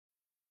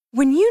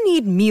When you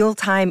need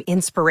mealtime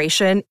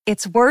inspiration,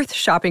 it's worth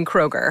shopping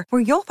Kroger,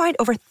 where you'll find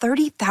over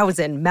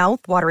 30,000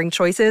 mouth-watering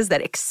choices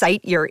that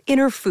excite your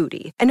inner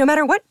foodie. And no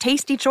matter what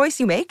tasty choice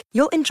you make,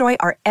 you'll enjoy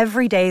our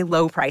everyday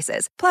low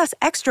prices, plus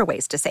extra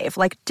ways to save,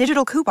 like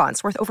digital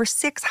coupons worth over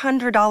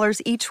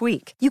 $600 each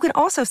week. You can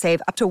also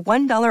save up to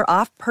 $1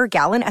 off per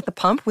gallon at the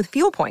pump with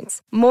fuel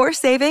points. More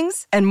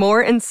savings and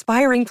more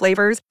inspiring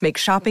flavors make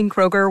shopping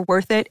Kroger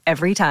worth it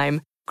every time.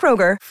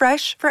 Kroger,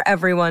 fresh for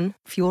everyone.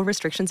 Fuel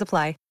restrictions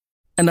apply.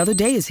 Another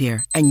day is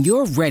here, and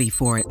you're ready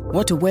for it.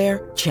 What to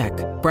wear? Check.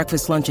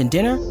 Breakfast, lunch, and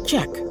dinner?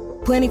 Check.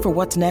 Planning for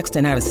what's next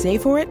and how to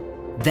save for it?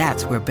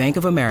 That's where Bank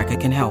of America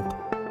can help.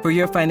 For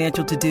your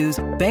financial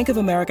to-dos, Bank of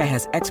America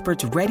has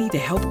experts ready to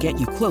help get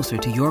you closer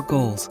to your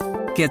goals.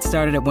 Get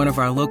started at one of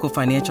our local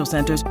financial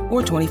centers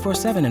or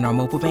 24/7 in our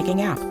mobile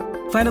banking app.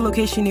 Find a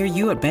location near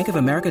you at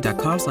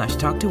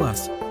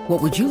bankofamerica.com/talktous.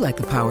 What would you like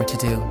the power to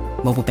do?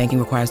 Mobile banking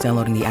requires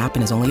downloading the app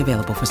and is only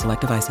available for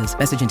select devices.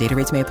 Message and data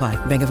rates may apply.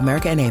 Bank of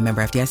America N.A.,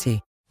 member FDIC.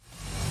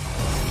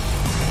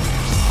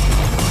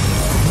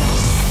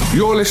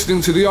 You're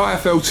listening to the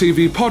IFL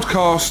TV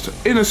podcast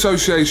in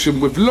association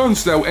with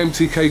Lonsdale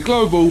MTK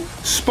Global,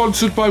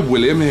 sponsored by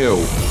William Hill.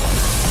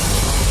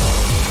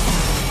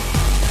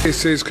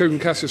 This is Coogan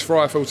Cassius for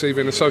IFL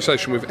TV in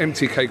association with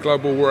MTK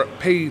Global. We're at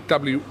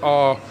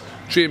PWR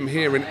Gym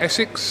here in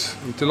Essex.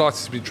 I'm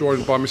delighted to be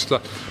joined by Mr.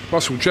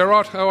 Russell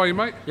Gerrard. How are you,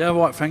 mate? Yeah,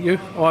 right, thank you.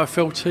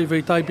 IFL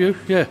TV debut,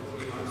 yeah.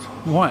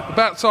 Right.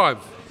 About time.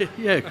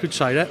 Yeah, could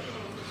say that.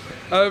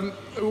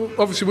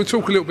 Obviously, we'll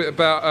talk a little bit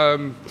about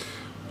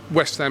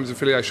West Ham's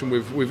affiliation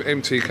with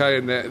MTK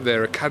and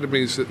their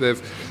academies that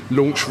they've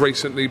launched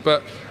recently.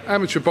 But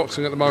amateur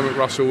boxing at the moment,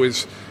 Russell,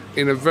 is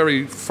in a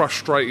very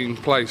frustrating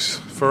place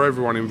for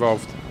everyone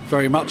involved.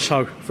 Very much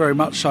so. For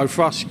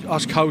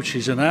us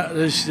coaches and that,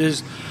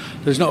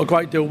 there's not a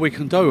great deal we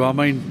can do. I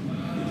mean,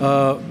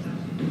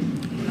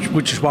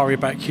 we just worry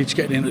about kids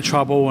getting into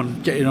trouble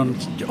and getting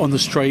on the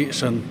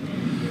streets and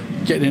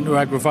getting into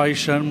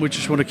aggravation. We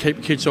just want to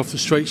keep kids off the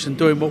streets and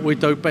doing what we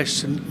do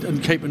best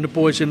and keeping the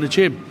boys in the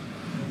gym.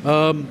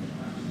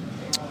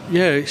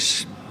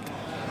 There's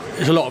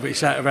a lot of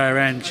it's out of our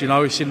hands, you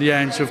know. It's in the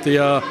hands of the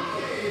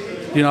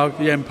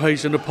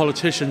MPs and the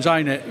politicians,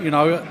 ain't it? You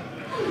know,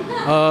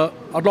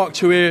 I'd like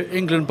to hear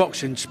England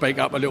boxing speak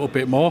up a little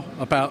bit more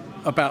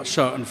about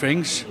certain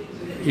things,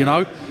 you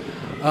know.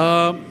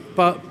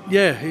 But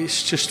yeah,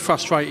 it's just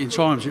frustrating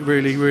times. It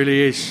really,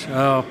 really is.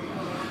 I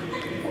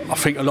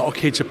think a lot of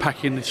kids are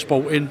packing the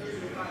sport in,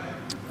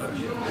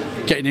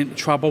 getting into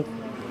trouble,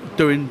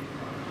 doing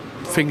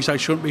things they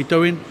shouldn't be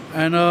doing,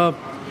 and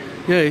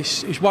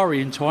it's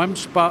worrying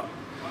times. But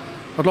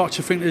I'd like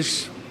to think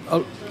there's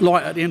a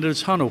light at the end of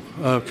the tunnel,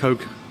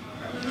 Coke.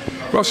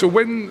 Russell,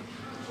 when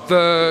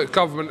the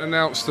government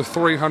announced the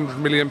 £300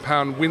 million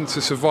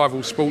winter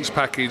survival sports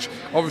package,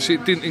 obviously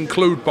it didn't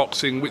include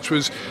boxing, which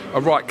was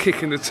a right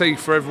kick in the teeth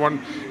for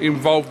everyone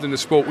involved in the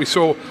sport. We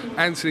saw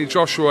Anthony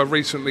Joshua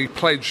recently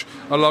pledge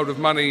a load of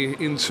money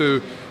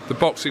into the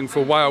boxing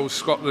for Wales,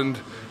 Scotland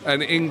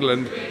and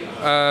England,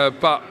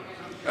 but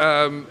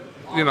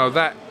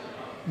that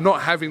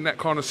not having that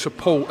kind of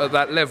support at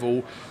that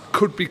level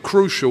could be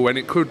crucial, and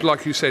it could,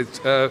 like you said,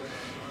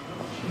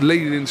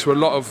 lead into a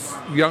lot of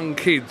young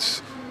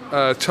kids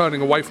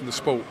turning away from the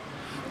sport.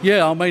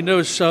 Yeah, I mean, there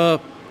was a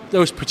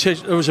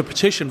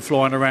petition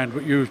flying around,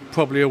 what you're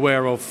probably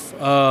aware of,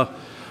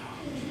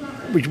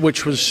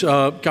 which was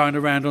going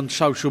around on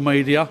social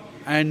media,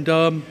 and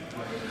I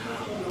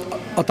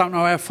don't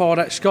know how far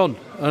that's gone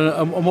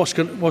and what's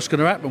going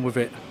to happen with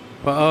it.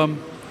 But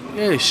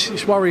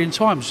it's worrying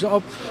times.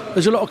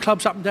 There's a lot of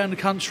clubs up and down the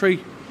country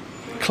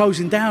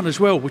closing down as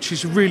well, which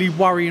is a really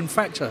worrying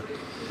factor.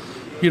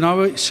 You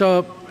know, it's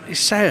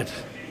sad.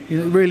 You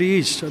know, it really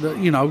is.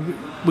 You know,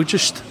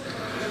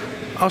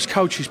 us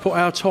coaches put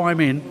our time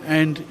in,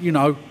 and you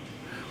know,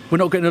 we're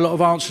not getting a lot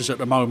of answers at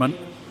the moment.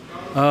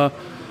 A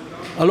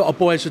lot of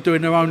boys are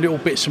doing their own little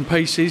bits and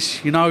pieces.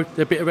 You know,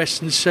 their bit of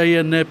S&C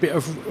and their bit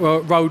of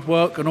road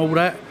work and all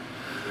that.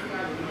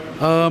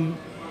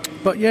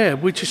 But yeah,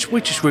 we just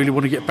really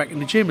want to get back in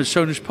the gym as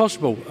soon as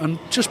possible. And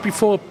just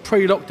before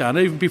pre-lockdown,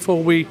 even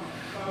before we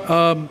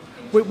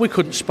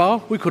couldn't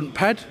spar, we couldn't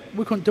pad,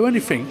 we couldn't do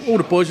anything. All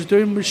the boys were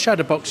doing was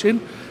shadow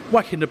boxing,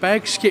 whacking the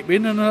bag,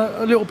 skipping, and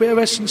a little bit of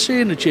S&C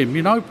in the gym,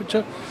 you know.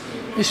 But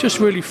it's just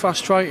really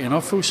frustrating.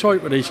 I feel sorry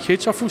for these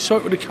kids. I feel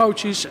sorry for the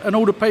coaches and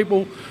all the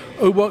people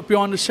who work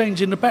behind the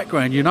scenes in the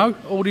background, you know,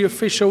 all the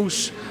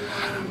officials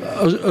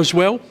as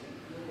well.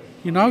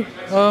 You know,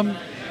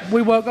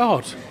 we work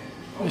hard.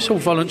 It's all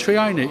voluntary,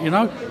 ain't it, you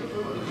know?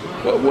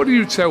 What do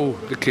you tell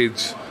the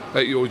kids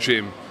at your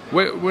gym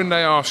when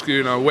they ask you,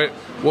 you know,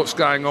 what's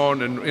going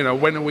on, and you know,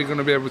 when are we going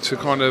to be able to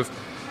kind of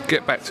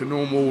get back to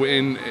normal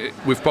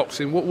with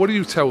boxing? What do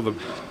you tell them?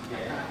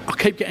 I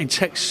keep getting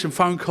texts and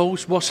phone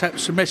calls,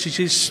 WhatsApps and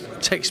messages,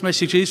 text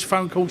messages,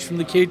 phone calls from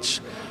the kids,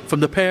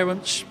 from the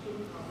parents.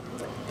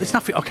 There's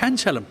nothing I can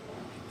tell them.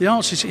 The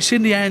answer is it's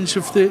in the hands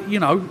of the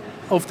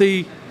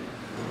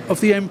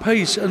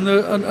MPs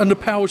and the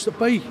powers that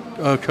be,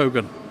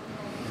 Kogan.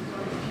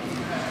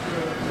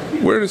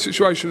 We're in a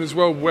situation as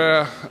well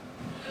where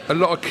a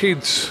lot of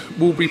kids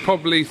will be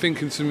probably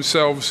thinking to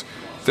themselves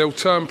they'll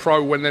turn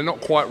pro when they're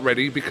not quite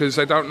ready because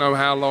they don't know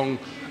how long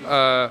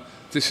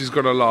this is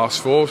going to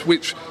last for,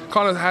 which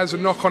kind of has a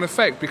knock-on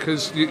effect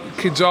because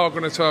kids are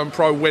going to turn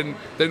pro when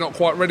they're not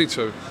quite ready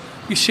to.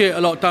 You see it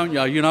a lot, don't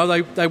you? You know,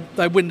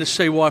 they win the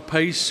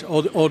CYPs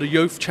or the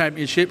youth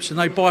championships, and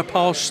they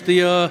bypass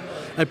the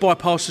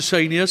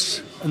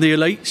seniors and the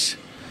elites,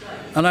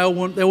 and they're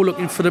all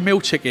looking for the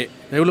meal ticket.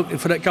 They're all looking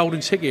for that golden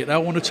ticket. They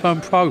all want to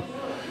turn pro.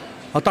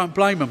 I don't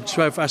blame them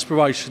to have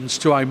aspirations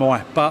to aim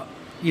high, but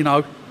you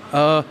know,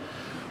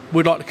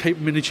 we'd like to keep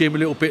them in the gym a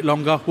little bit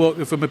longer, work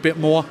with them a bit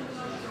more.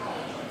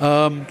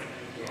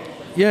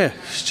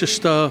 It's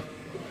just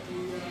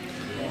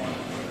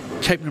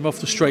keeping them off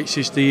the streets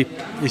is the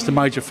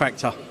major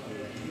factor.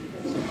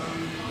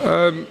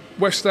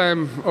 West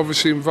Ham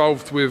obviously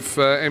involved with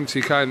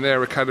MTK and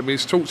their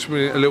academies. Talk to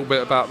me a little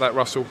bit about that,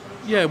 Russell.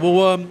 Yeah,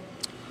 well,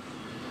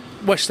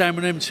 West Ham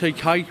and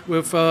MTK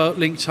we've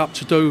linked up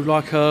to do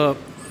like a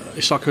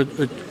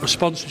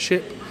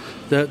sponsorship.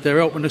 They're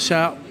helping us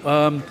out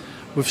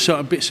with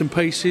certain bits and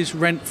pieces,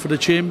 rent for the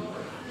gym.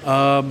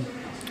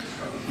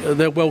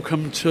 They're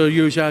welcome to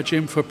use our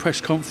gym for press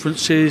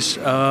conferences.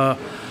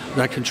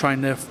 They can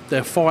train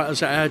their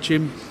fighters at our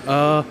gym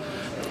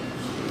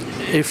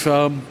if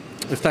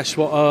that's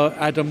what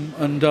Adam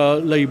and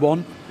Lee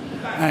want.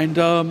 And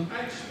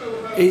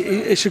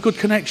it's a good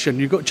connection.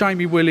 You've got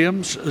Jamie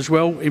Williams as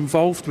well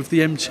involved with the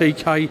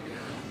MTK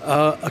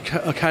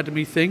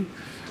Academy thing,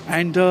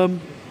 and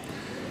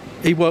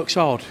he works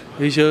hard.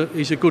 He's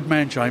a good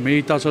man, Jamie.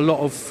 He does a lot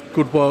of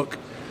good work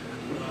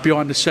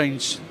behind the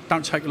scenes.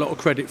 Don't take a lot of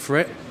credit for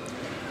it,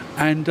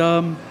 and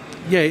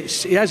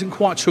it hasn't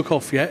quite took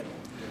off yet.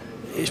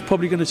 It's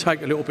probably going to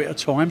take a little bit of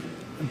time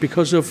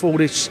because of all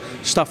this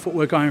stuff that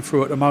we're going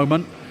through at the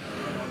moment.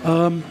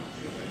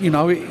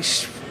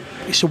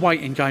 It's a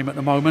waiting game at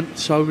the moment,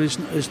 so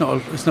there's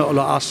not a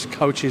lot us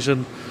coaches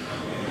and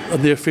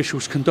the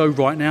officials can do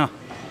right now.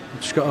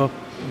 We've just got to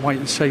wait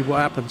and see what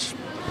happens.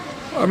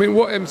 I mean,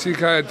 what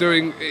MTK are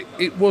doing,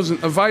 it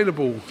wasn't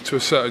available to a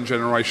certain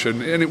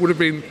generation, and it would have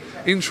been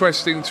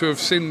interesting to have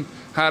seen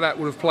how that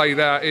would have played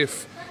out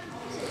if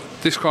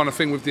this kind of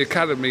thing with the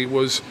academy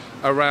was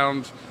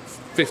around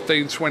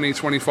 15, 20,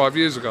 25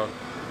 years ago.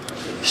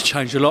 It's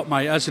changed a lot,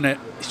 mate, hasn't it?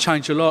 It's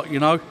changed a lot, you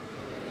know.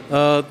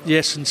 The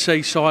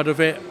S&C side of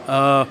it,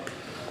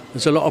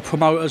 there's a lot of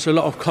promoters, a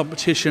lot of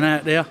competition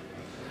out there.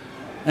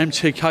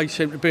 MTK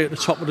seem to be at the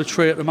top of the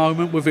tree at the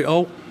moment with it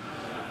all.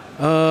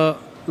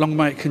 Long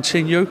may it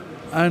continue.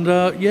 And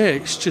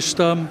it's just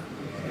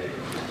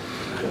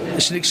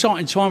it's an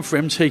exciting time for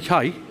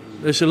MTK.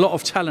 There's a lot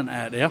of talent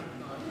out there,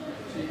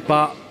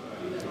 but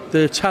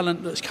the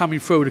talent that's coming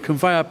through the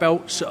conveyor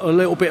belt's a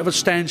little bit of a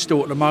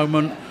standstill at the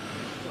moment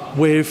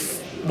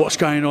with what's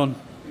going on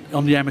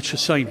the amateur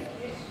scene.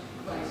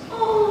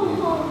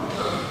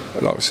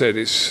 Like I said,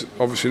 it's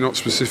obviously not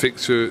specific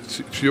to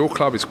your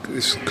club.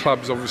 This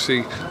club's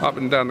obviously up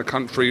and down the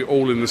country,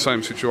 all in the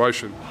same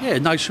situation. Yeah,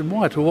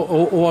 nationwide,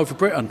 all over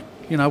Britain.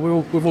 You know,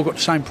 we've all got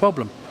the same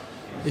problem.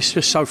 It's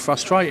just so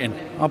frustrating.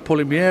 I'm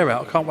pulling my hair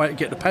out. I can't wait to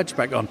get the pads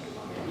back on.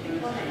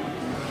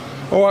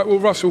 All right, well,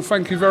 Russell,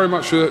 thank you very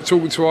much for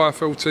talking to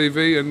IFL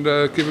TV and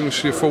giving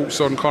us your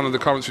thoughts on kind of the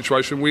current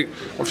situation. We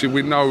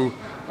know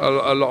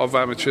a lot of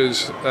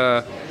amateurs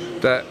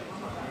that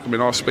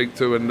I speak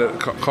to and that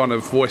kind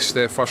of voice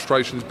their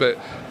frustrations, but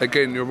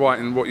again, you're right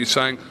in what you're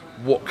saying.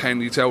 What can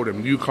you tell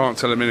them? You can't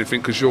tell them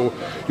anything because you're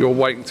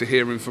waiting to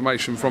hear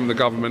information from the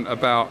government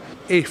about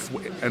if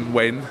and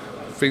when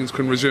things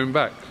can resume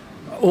back.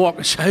 All I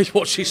can say is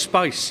watch this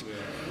space.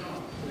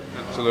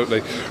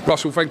 Absolutely.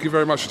 Russell, thank you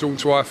very much for talking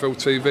to IFL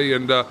TV,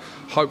 and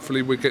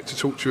hopefully we get to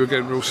talk to you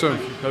again real soon.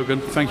 Thank you,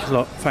 Hogan. Thank you a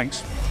lot.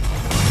 Thanks.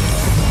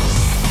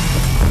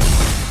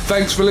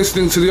 Thanks for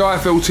listening to the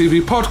IFL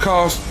TV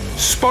podcast,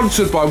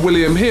 sponsored by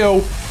William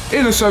Hill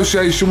in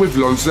association with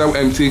Lonsdale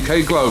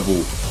MTK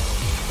Global.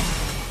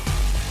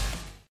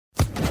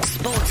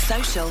 Sports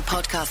Social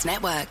Podcast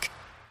Network.